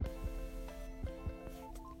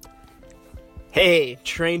Hey,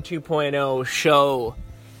 Train 2.0 show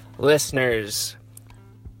listeners.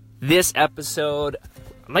 This episode,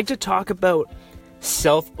 I'd like to talk about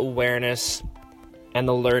self-awareness and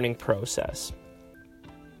the learning process.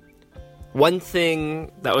 One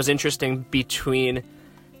thing that was interesting between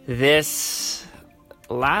this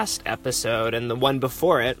last episode and the one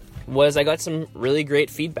before it was I got some really great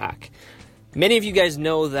feedback. Many of you guys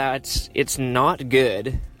know that it's not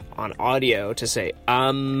good on audio to say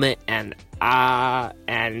and ah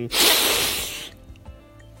and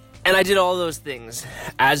I did all those things,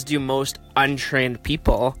 as do most untrained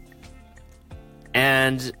people.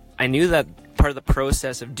 And I knew that part of the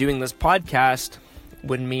process of doing this podcast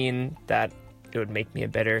would mean that it would make me a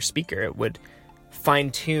better speaker. It would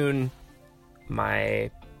fine-tune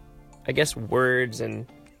my, words and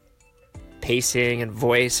pacing and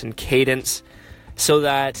voice and cadence so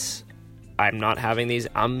that I'm not having these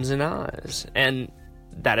ums and ahs. And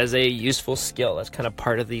that is a useful skill. That's kind of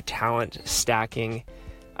part of the talent stacking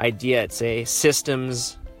idea. It's a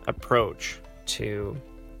systems approach to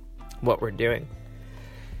what we're doing.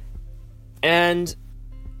 And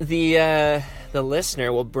the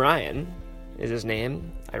listener, Brian is his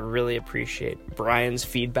name. I really appreciate Brian's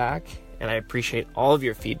feedback, and I appreciate all of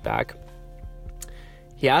your feedback.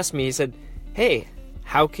 He asked me, he said, hey,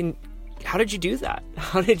 how did you do that?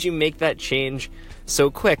 How did you make that change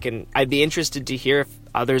so quick? And I'd be interested to hear if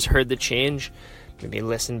others heard the change. Maybe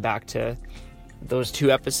listen back to those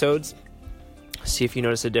 2 episodes, see if you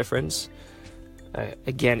notice a difference.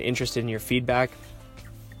 Again, interested in your feedback.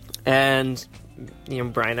 And,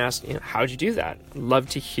 Brian asked, how'd you do that? Love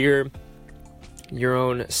to hear your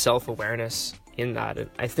own self-awareness in that. And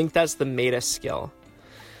I think that's the meta skill,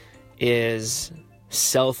 is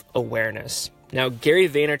self-awareness. Now, Gary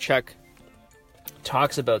Vaynerchuk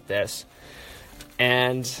talks about this,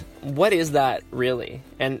 and what is that really?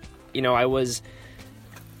 And, I was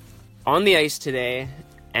on the ice today,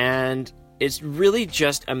 and it's really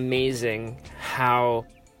just amazing how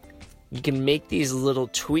you can make these little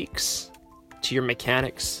tweaks to your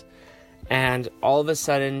mechanics, and all of a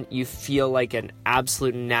sudden you feel like an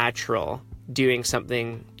absolute natural doing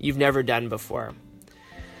something you've never done before.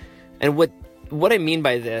 And what I mean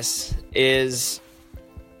by this is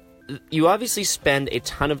you obviously spend a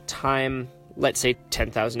ton of time, let's say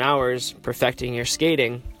 10,000 hours, perfecting your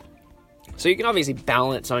skating. So you can obviously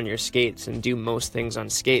balance on your skates and do most things on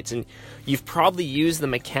skates. And you've probably used the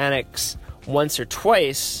mechanics once or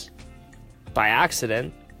twice by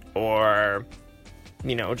accident, or,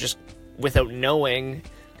 just without knowing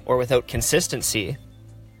or without consistency.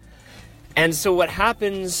 And so what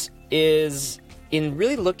happens is, in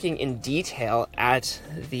really looking in detail at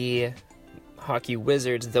the hockey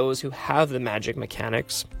wizards, those who have the magic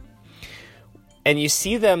mechanics, and you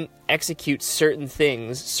see them execute certain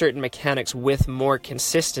things, certain mechanics with more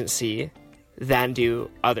consistency than do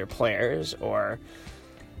other players or,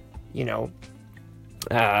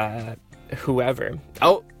 whoever.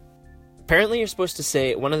 Oh, apparently you're supposed to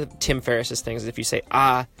say, one of the Tim Ferriss's things is if you say,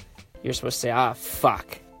 you're supposed to say,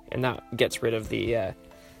 fuck. And that gets rid of the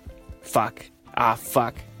fuck,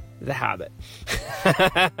 the habit.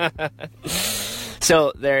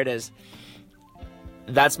 So there it is.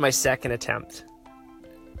 That's my second attempt.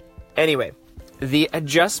 Anyway, the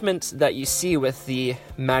adjustment that you see with the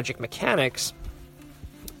magic mechanics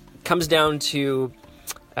comes down to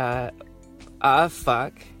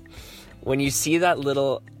fuck. When you see that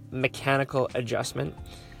little mechanical adjustment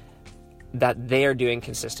that they are doing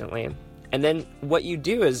consistently. And then what you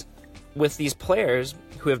do is, with these players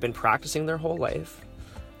who have been practicing their whole life,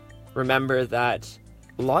 remember that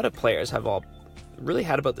a lot of players have all really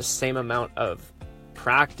had about the same amount of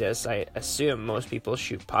practice. I assume most people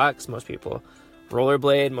shoot pucks, most people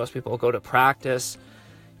rollerblade, most people go to practice.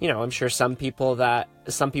 I'm sure some people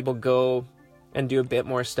go and do a bit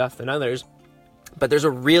more stuff than others, but there's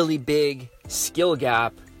a really big skill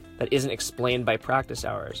gap that isn't explained by practice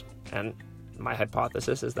hours. And my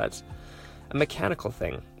hypothesis is that's a mechanical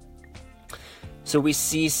thing. So we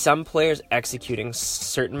see some players executing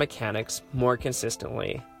certain mechanics more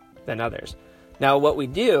consistently than others. Now, what we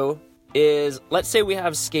do is, let's say we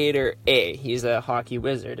have skater A. He's a hockey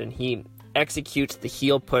wizard, and he executes the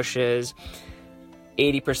heel pushes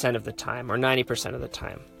 80% of the time or 90% of the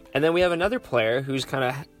time. And then we have another player who's kind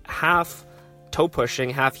of half toe pushing,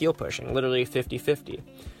 half heel pushing, literally 50-50.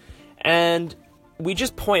 And we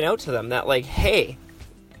just point out to them that, hey,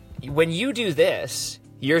 when you do this,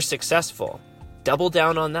 you're successful. Double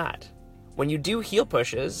down on that. When you do heel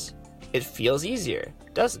pushes, it feels easier,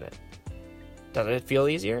 doesn't it? Doesn't it feel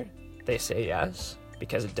easier? They say yes,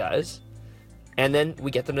 because it does. And then we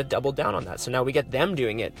get them to double down on that. So now we get them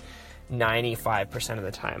doing it 95% of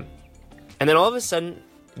the time. And then all of a sudden,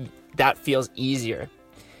 that feels easier.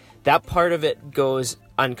 That part of it goes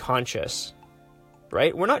unconscious,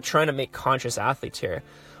 right? We're not trying to make conscious athletes here.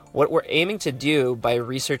 What we're aiming to do by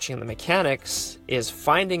researching the mechanics is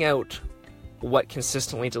finding out what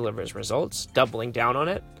consistently delivers results, doubling down on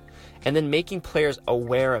it, and then making players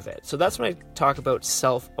aware of it. So that's when I talk about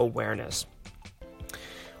self-awareness.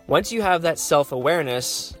 Once you have that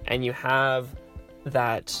self-awareness and you have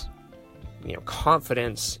that,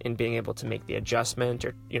 confidence in being able to make the adjustment,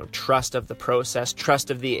 or, trust of the process,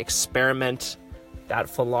 trust of the experiment, that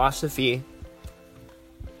philosophy,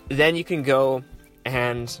 then you can go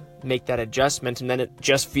and make that adjustment, and then it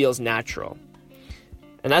just feels natural.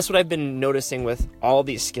 And that's what I've been noticing with all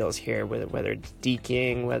these skills here, whether it's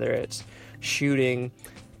deking, whether it's shooting,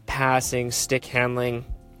 passing, stick handling,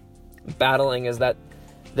 battling, is that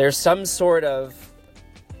there's some sort of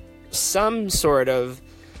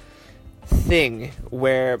thing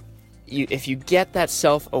where if you get that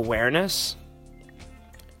self-awareness,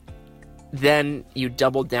 then you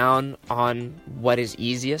double down on what is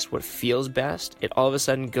easiest, what feels best. It all of a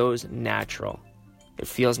sudden goes natural. It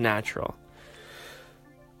feels natural.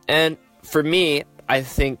 And for me, I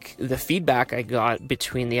think the feedback I got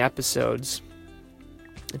between the episodes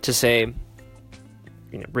to say,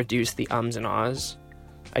 reduce the ums and ahs.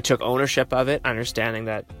 I took ownership of it, understanding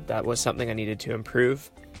that that was something I needed to improve.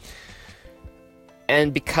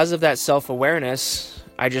 And because of that self-awareness,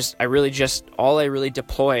 I really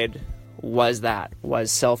deployed was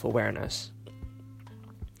self-awareness.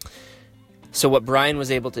 So what Brian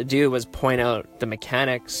was able to do was point out the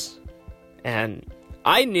mechanics, and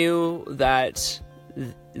I knew that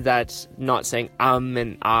not saying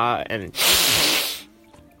and ah, and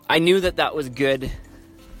I knew that was good,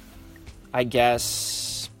 I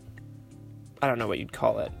guess, I don't know what you'd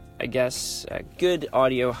call it, I guess good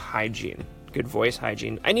audio hygiene, good voice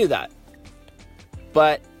hygiene. I knew that,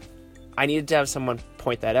 but I needed to have someone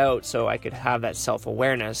point that out so I could have that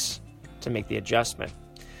self-awareness to make the adjustment.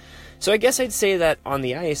 So I guess I'd say that on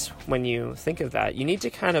the ice, when you think of that, you need to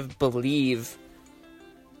kind of believe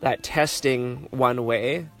that testing one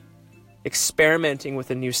way, experimenting with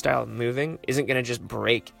a new style of moving, isn't going to just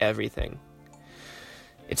break everything.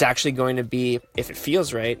 It's actually going to be, if it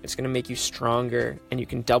feels right, it's going to make you stronger, and you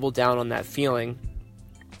can double down on that feeling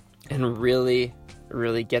and really,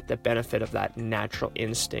 really get the benefit of that natural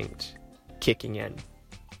instinct kicking in.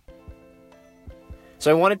 So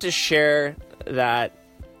I wanted to share that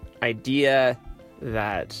idea,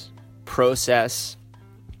 that process,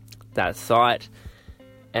 that thought,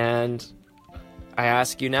 and I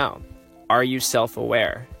ask you now, are you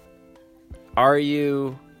self-aware? Are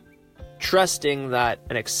you trusting that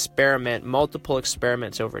an experiment, multiple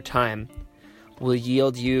experiments over time, will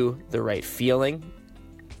yield you the right feeling,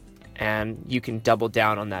 and you can double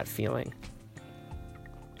down on that feeling?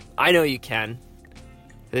 I know you can.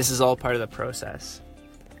 This is all part of the process.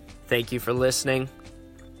 Thank you for listening.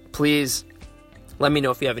 Please let me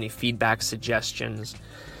know if you have any feedback, suggestions,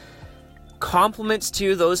 compliments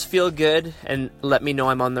too. Those feel good, and let me know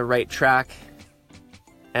I'm on the right track.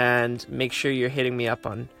 And make sure you're hitting me up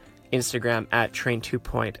on Instagram at Train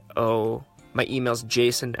 2.0. My email's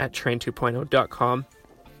jason@train2.0.com.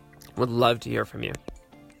 Would love to hear from you.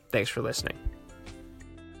 Thanks for listening.